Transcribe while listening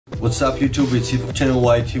What's up YouTube, it's YouTube channel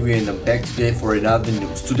YTV and I'm back today for another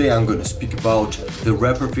news. Today I'm gonna speak about the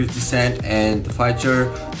rapper 50 Cent and the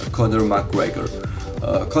fighter Conor McGregor.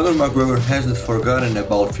 Conor McGregor hasn't forgotten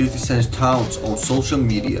about 50 Cent's taunts on social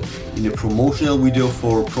media. In a promotional video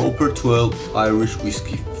for Proper 12 Irish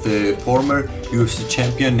Whiskey, the former UFC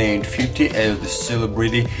champion named 50 as the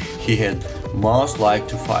celebrity he had most liked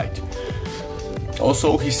to fight.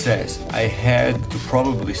 Also, he says, I had to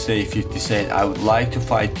probably say 50 Cent I would like to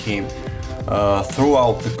fight him.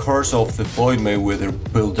 Throughout the course of the Floyd Mayweather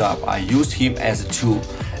build-up, I used him as a tool,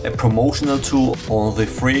 a promotional tool on the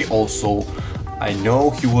free. Also, I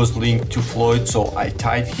know he was linked to Floyd, so I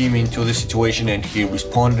tied him into the situation and he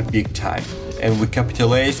responded big time. And we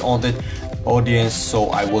capitalized on that audience, so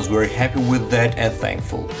I was very happy with that and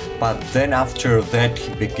thankful. But then after that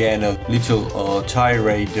he began a little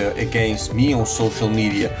tirade against me on social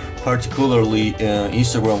media, particularly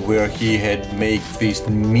Instagram, where he had made these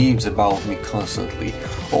memes about me constantly.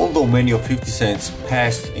 Although many of 50 Cent's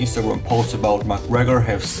past Instagram posts about McGregor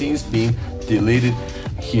have since been deleted,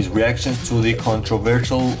 his reactions to the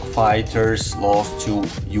controversial fighter's loss to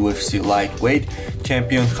UFC lightweight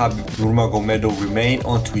champion Khabib Nurmagomedov remain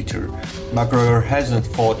on Twitter. McGregor hasn't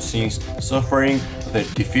fought since suffering the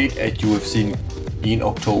defeat at UFC in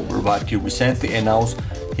October, but he recently announced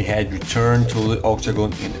he had returned to the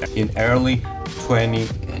octagon in early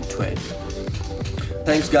 2020.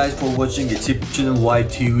 Thanks guys for watching. It's YouTube channel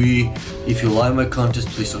YTV. If you like my content,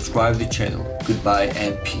 please subscribe to the channel. Goodbye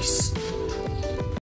and peace.